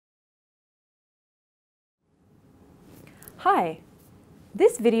Hi!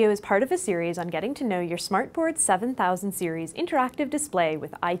 This video is part of a series on getting to know your SmartBoard 7000 series interactive display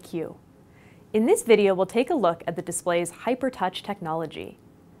with iQ. In this video, we'll take a look at the display's HyPr Touch technology.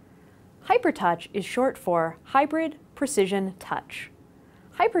 HyPr Touch is short for Hybrid Precision Touch.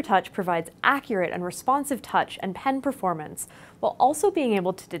 HyPr Touch provides accurate and responsive touch and pen performance, while also being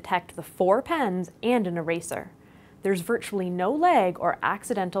able to detect the 4 pens and an eraser. There's virtually no lag or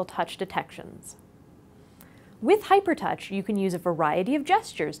accidental touch detections. With HyPr Touch, you can use a variety of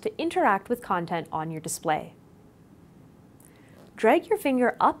gestures to interact with content on your display. Drag your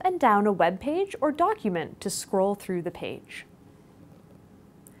finger up and down a web page or document to scroll through the page.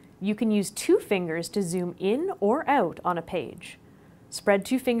 You can use 2 fingers to zoom in or out on a page. Spread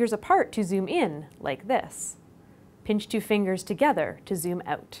 2 fingers apart to zoom in, like this. Pinch 2 fingers together to zoom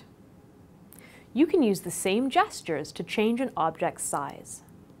out. You can use the same gestures to change an object's size.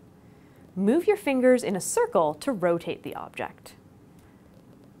 Move your fingers in a circle to rotate the object.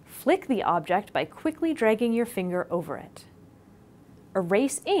 Flick the object by quickly dragging your finger over it.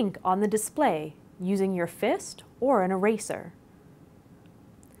 Erase ink on the display using your fist or an eraser.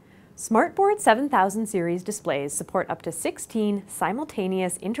 SmartBoard 7000 series displays support up to 16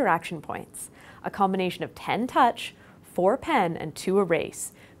 simultaneous interaction points, a combination of 10 touch, 4 pen, and 2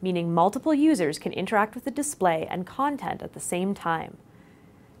 erase, meaning multiple users can interact with the display and content at the same time.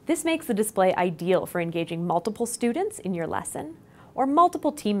 This makes the display ideal for engaging multiple students in your lesson or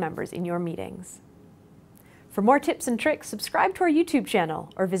multiple team members in your meetings. For more tips and tricks, subscribe to our YouTube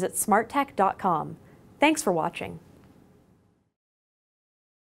channel or visit smarttech.com. Thanks for watching.